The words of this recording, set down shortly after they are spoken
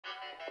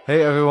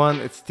Hey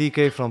everyone, it's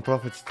TK from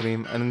Profit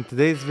Stream, and in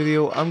today's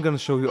video I'm gonna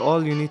show you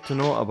all you need to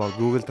know about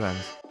Google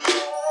Trends.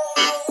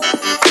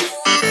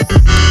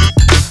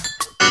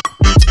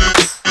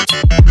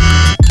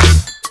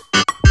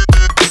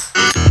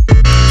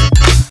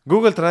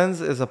 Google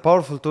Trends is a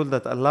powerful tool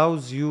that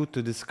allows you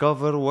to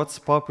discover what's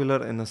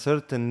popular in a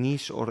certain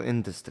niche or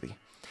industry.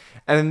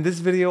 And in this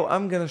video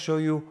I'm gonna show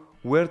you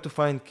where to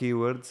find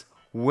keywords,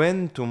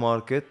 when to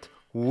market,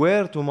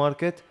 where to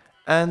market,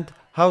 and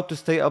how to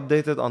stay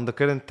updated on the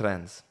current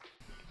trends.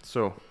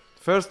 So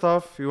first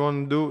off, you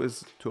want to do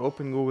is to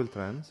open Google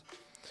Trends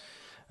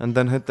and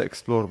then hit the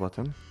explore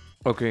button.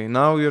 Okay,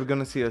 now you're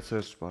gonna see a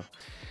search bar.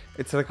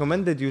 It's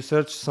recommended you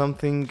search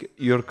something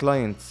your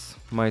clients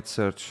might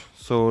search.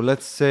 So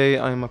let's say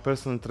I'm a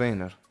personal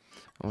trainer.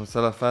 I want to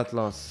sell a fat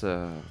loss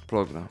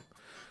program.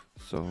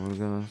 So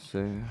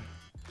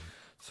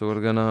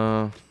we're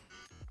gonna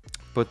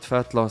put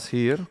fat loss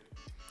here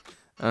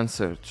and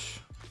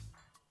search.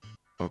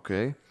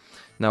 Okay.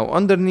 Now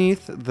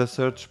underneath the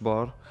search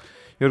bar,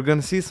 you're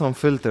gonna see some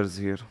filters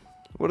here.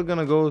 We're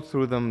gonna go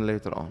through them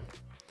later on.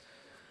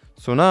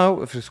 So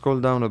now, if you scroll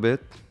down a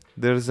bit,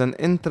 there's an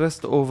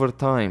interest over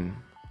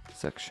time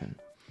section.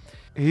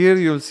 Here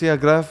you'll see a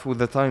graph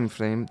with a time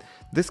frame.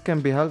 This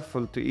can be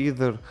helpful to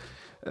either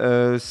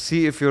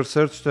see if your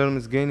search term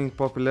is gaining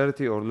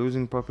popularity or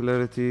losing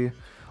popularity,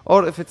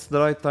 or if it's the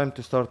right time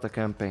to start a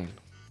campaign.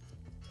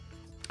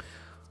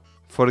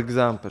 For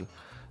example,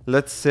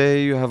 let's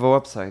say you have a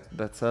website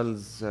that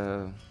sells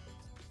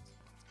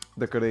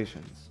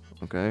decorations,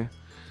 okay?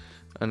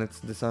 And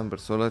it's December,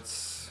 so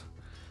let's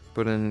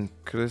put in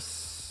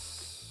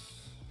Christmas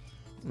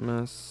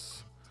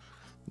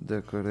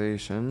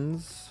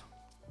decorations.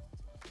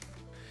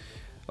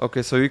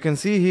 Okay, so you can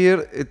see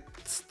here it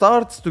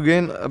starts to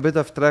gain a bit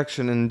of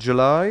traction in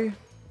July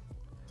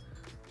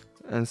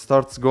and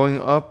starts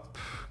going up,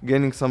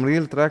 gaining some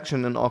real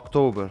traction in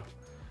October.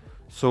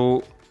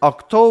 So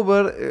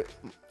October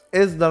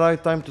is the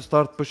right time to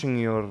start pushing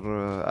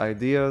your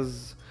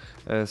ideas,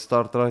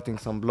 start writing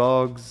some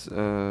blogs,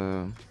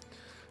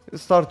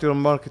 start your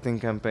marketing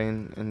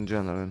campaign in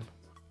general.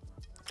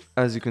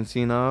 As you can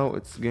see now,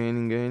 it's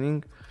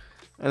gaining,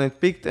 and it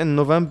peaked in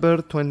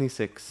November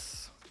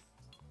 26.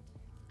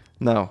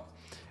 Now,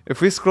 if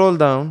we scroll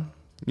down,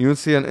 you'll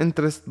see an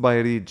interest by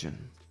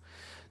region.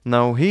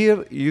 Now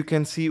here you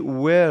can see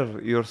where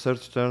your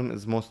search term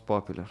is most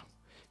popular.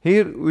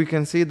 Here we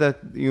can see that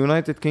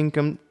United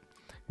Kingdom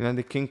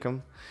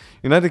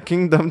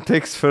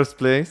takes first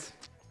place,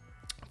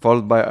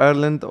 followed by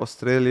Ireland,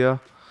 Australia.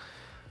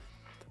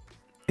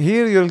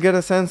 Here you'll get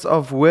a sense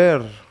of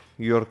where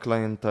your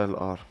clientele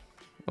are.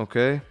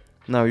 Okay,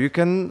 now you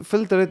can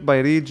filter it by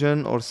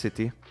region or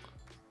city.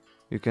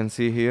 You can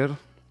see here,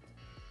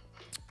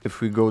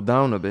 if we go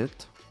down a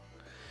bit,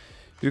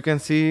 you can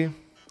see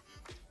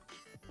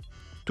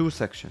two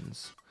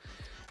sections: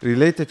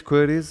 related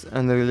queries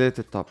and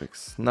related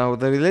topics. Now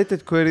the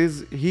related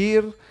queries,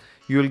 here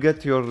you'll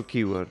get your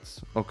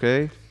keywords.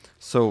 Okay,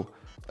 so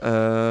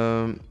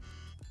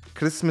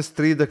Christmas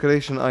tree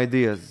decoration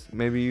ideas,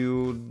 maybe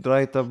you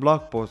write a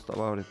blog post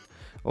about it,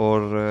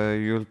 or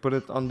you'll put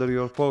it under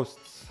your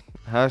posts,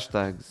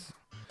 hashtags.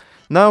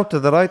 Now to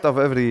the right of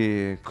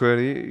every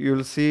query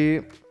you'll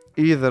see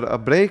either a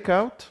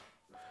breakout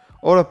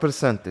or a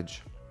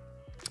percentage.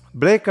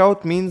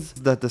 Breakout means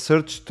that the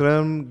search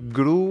term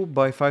grew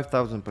by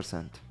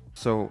 5,000%.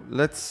 So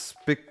let's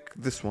pick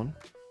this one.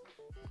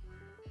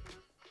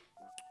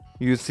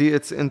 You see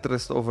its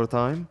interest over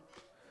time.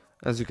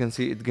 As you can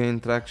see, it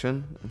gained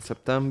traction in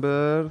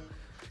September,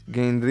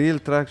 gained real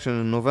traction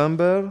in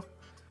November,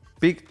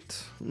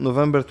 peaked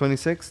November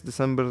 26,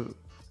 December,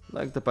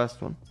 like the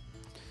past one.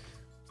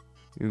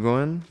 You go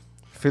in.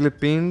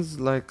 Philippines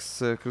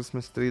likes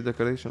Christmas tree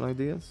decoration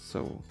ideas.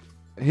 So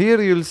here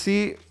you'll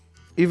see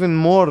even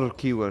more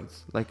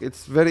keywords. Like,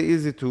 it's very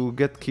easy to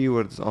get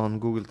keywords on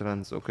Google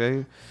Trends,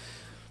 okay?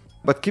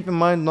 But keep in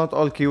mind, not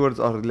all keywords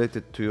are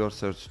related to your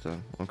search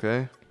term,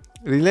 okay?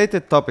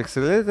 Related topics.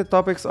 Related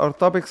topics are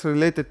topics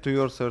related to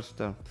your search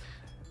term.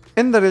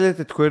 In the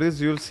related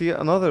queries, you'll see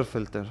another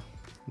filter.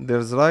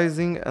 There's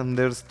rising and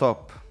there's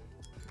top.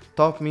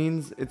 Top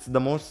means it's the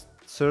most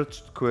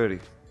searched query.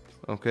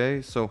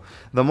 Okay, so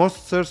the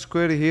most searched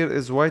query here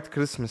is white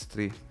Christmas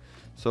tree.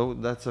 So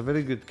that's a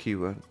very good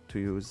keyword to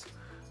use.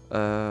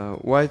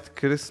 White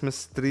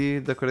Christmas tree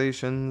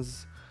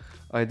decorations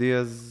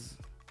ideas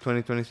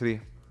 2023.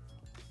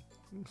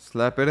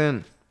 Slap it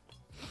in.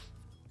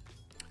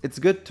 It's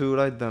good to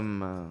write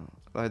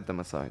them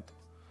aside.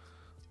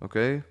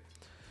 Okay,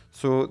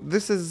 so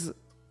this is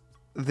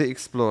the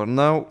explore.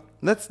 Now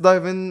let's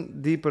dive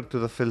in deeper to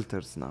the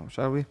filters now,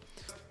 shall we?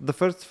 The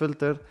first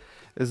filter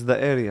is the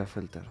area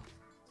filter.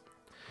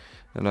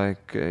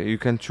 Like you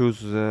can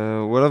choose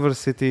whatever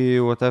city,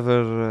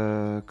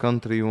 whatever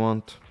country you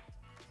want.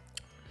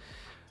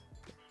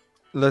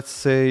 Let's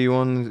say you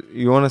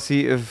want to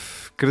see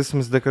if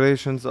Christmas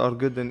decorations are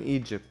good in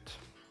Egypt,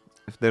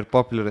 if they're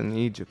popular in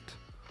Egypt.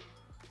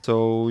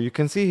 So you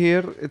can see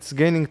here it's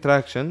gaining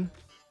traction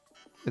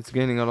It's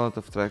gaining a lot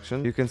of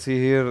traction. You can see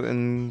here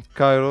in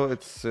Cairo,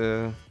 it's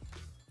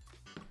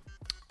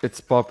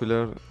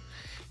popular.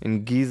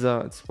 In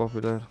Giza, it's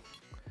popular.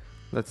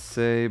 Let's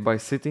say by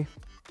city.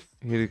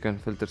 Here you can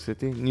filter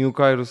city. New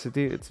Cairo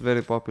city, it's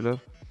very popular.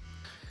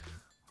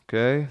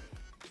 Okay.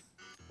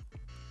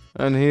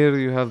 And here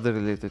you have the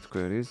related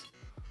queries.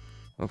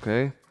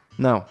 Okay.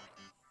 Now,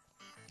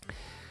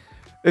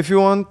 if you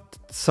want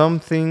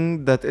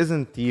something that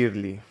isn't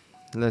yearly,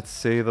 let's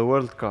say the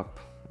World Cup,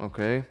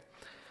 okay?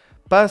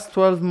 Past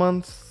 12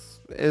 months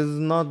is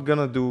not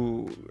gonna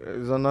do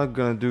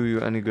you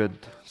any good.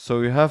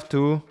 So you have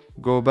to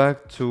go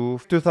back to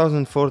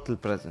 2004 till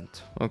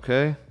present,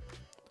 okay?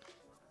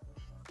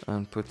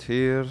 And put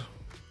here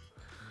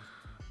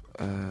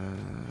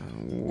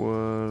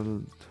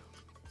World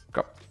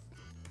Cup.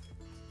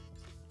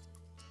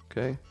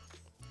 Okay.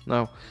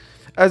 Now,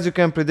 as you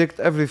can predict,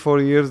 every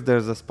 4 years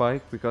there's a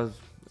spike, because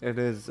it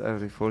is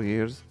every 4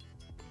 years.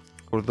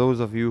 For those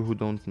of you who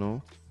don't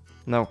know.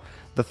 Now,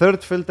 the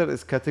third filter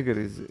is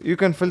categories. You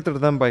can filter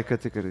them by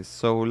categories.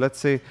 So let's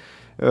say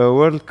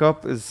World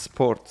Cup is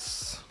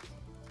sports.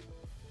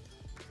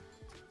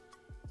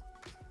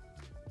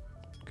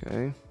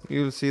 Okay,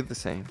 you'll see the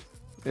same.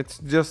 It's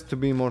just to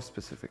be more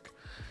specific.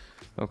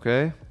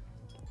 Okay.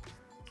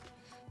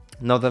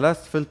 Now the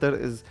last filter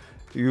is,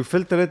 you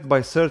filter it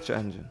by search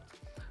engine.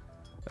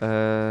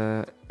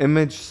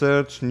 Image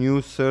search,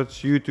 news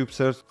search, YouTube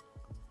search.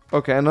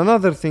 Okay, and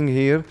another thing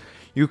here,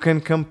 you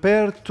can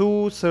compare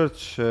two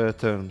search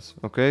terms.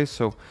 Okay,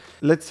 so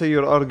let's say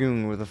you're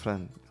arguing with a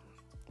friend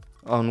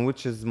on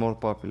which is more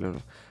popular,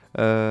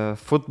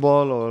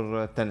 football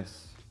or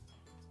tennis.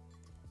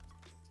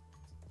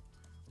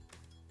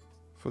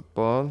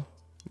 Football,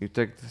 you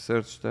take the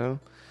search term,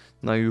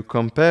 now you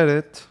compare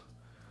it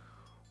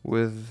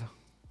with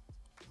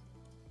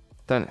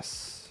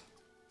tennis.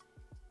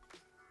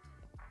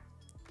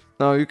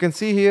 Now you can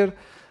see here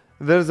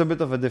there's a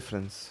bit of a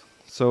difference.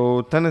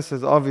 So tennis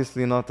is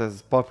obviously not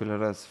as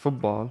popular as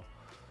football.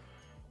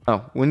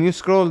 Now when you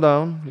scroll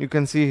down, you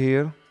can see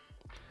here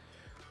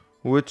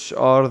which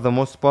are the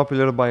most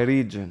popular by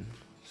region.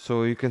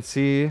 So you can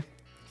see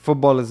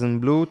football is in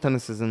blue,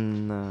 tennis is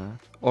in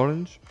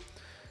orange.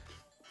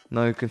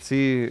 Now you can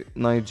see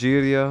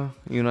Nigeria,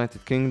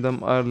 United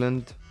Kingdom,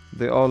 Ireland,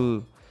 they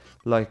all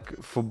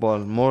like football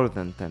more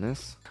than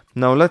tennis.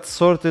 Now let's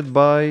sort it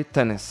by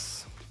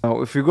tennis.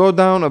 Now if you go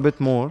down a bit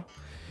more,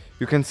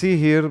 you can see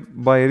here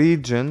by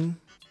region.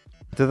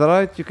 To the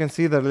right you can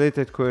see the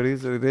related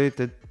queries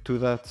related to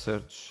that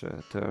search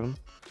term.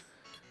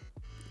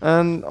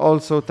 And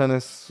also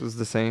tennis is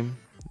the same.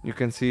 You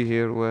can see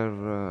here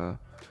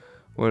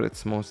where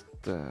it's most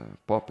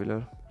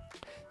popular.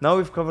 Now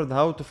we've covered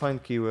how to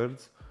find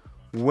keywords,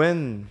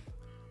 when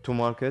to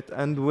market,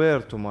 and where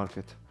to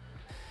market.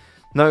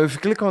 Now if you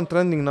click on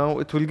trending now,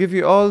 it will give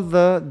you all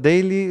the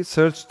daily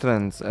search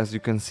trends, as you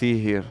can see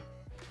here.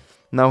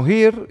 Now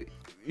here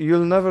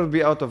you'll never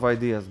be out of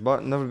ideas,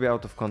 but never be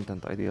out of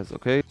content ideas.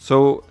 Okay,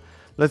 so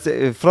let's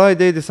say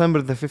Friday,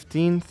 December the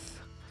 15th,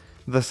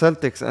 the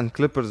Celtics and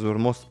Clippers were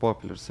most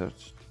popular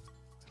searched.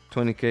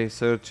 20k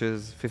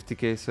searches,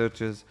 50k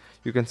searches,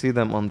 you can see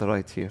them on the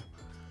right here.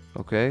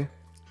 Okay,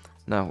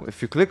 now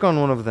if you click on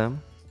one of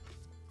them,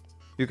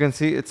 you can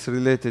see it's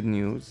related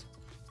news.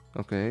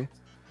 Okay,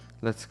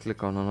 let's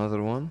click on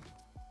another one.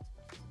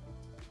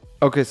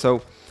 Okay,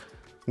 so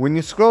when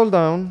you scroll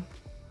down,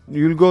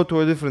 you'll go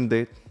to a different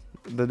date,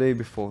 the day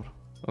before.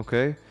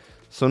 Okay,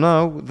 so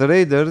now the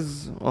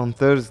Raiders on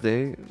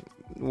Thursday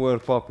were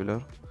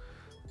popular,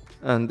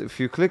 and if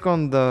you click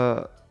on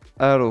the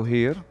arrow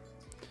here,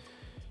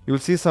 you'll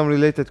see some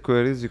related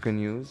queries you can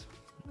use.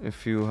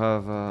 If you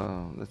have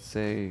let's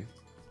say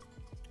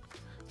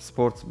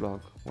sports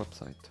blog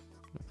website,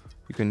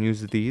 you can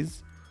use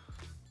these.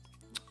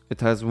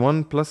 It has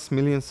 1+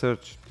 million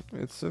search.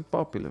 It's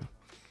popular.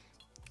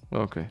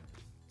 Okay,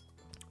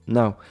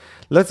 now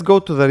let's go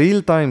to the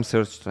real-time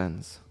search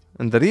trends.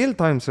 And the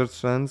real-time search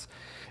trends,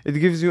 it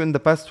gives you in the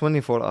past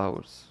 24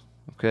 hours.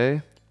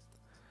 Okay,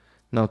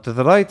 now to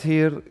the right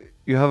here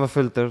you have a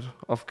filter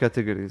of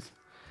categories.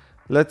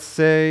 Let's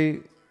say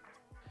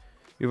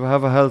you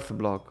have a health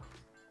blog.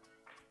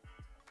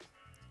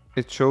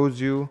 It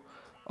shows you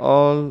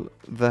all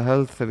the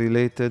health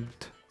related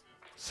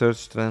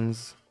search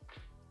trends.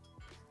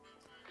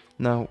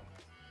 Now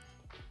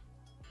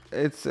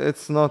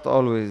it's not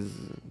always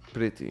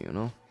pretty, you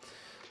know.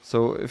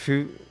 So if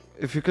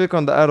you click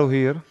on the arrow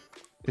here,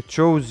 it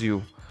shows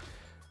you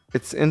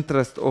its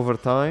interest over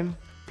time,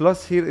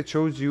 plus here it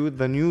shows you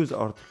the news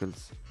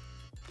articles,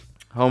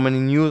 how many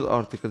news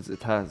articles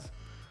it has.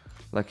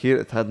 Like here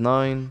it had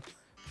 9,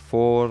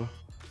 4,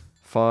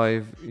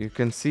 5. You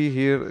can see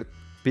here it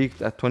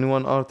peaked at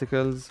 21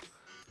 articles.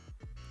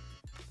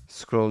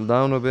 Scroll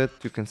down a bit,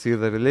 you can see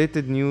the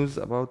related news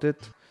about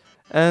it,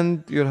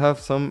 and you'll have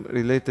some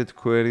related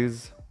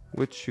queries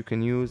which you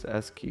can use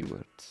as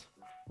keywords.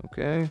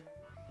 Okay,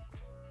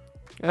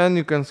 and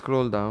you can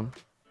scroll down,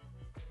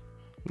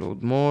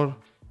 load more,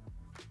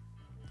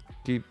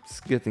 keeps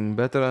getting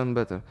better and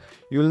better.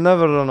 You'll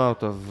never run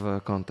out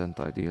of content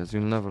ideas.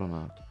 You'll never run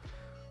out.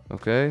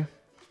 Okay?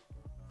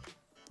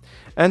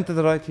 And to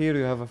the right here,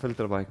 you have a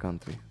filter by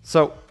country.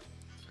 So,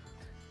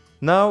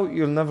 now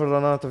you'll never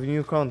run out of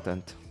new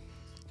content.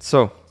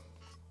 So,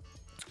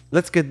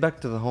 let's get back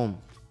to the home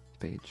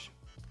page.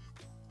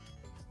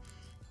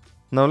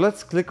 Now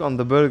let's click on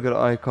the burger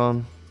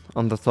icon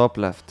on the top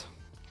left.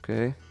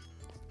 Okay?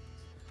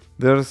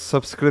 There's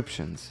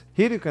subscriptions.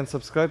 Here you can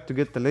subscribe to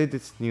get the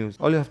latest news.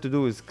 All you have to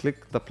do is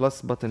click the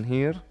plus button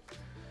here.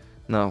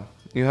 Now,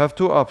 you have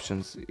two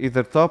options,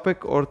 either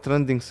topic or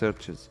trending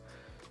searches.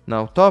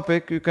 Now,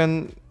 topic, you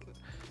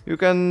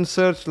can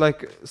search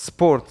like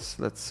sports,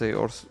 let's say,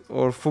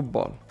 or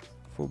football.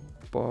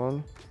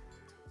 Football.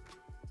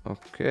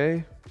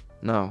 Okay.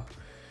 Now,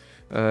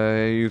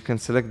 you can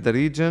select the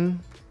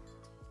region.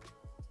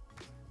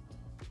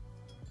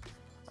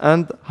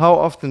 And how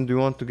often do you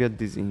want to get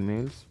these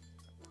emails?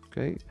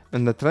 Okay.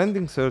 In the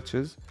trending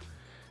searches,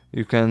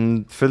 you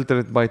can filter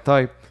it by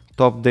type.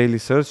 Top daily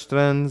search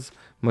trends,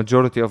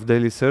 majority of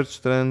daily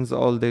search trends,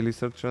 all daily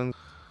search trends.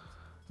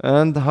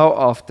 And how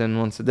often,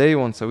 once a day,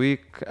 once a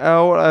week,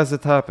 or as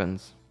it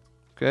happens.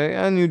 Okay,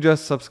 and you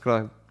just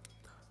subscribe.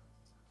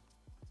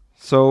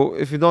 So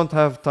if you don't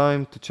have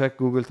time to check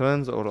Google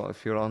Trends, or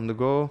if you're on the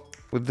go,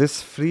 with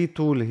this free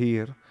tool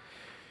here,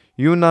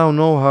 you now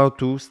know how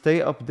to stay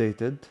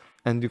updated,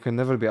 and you can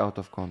never be out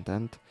of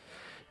content.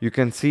 You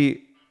can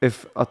see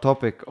if a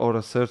topic or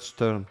a search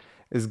term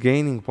is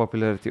gaining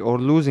popularity or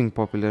losing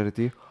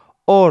popularity,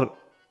 or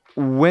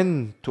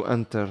when to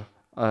enter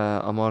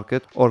a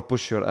market or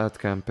push your ad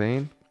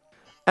campaign,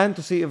 and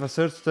to see if a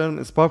search term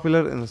is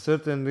popular in a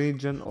certain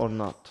region or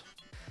not.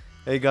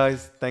 Hey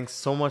guys, thanks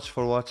so much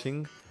for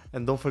watching,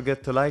 and don't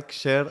forget to like,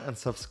 share and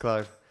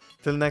subscribe.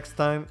 Till next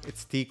time,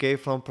 it's TK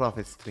from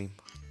Profit Stream.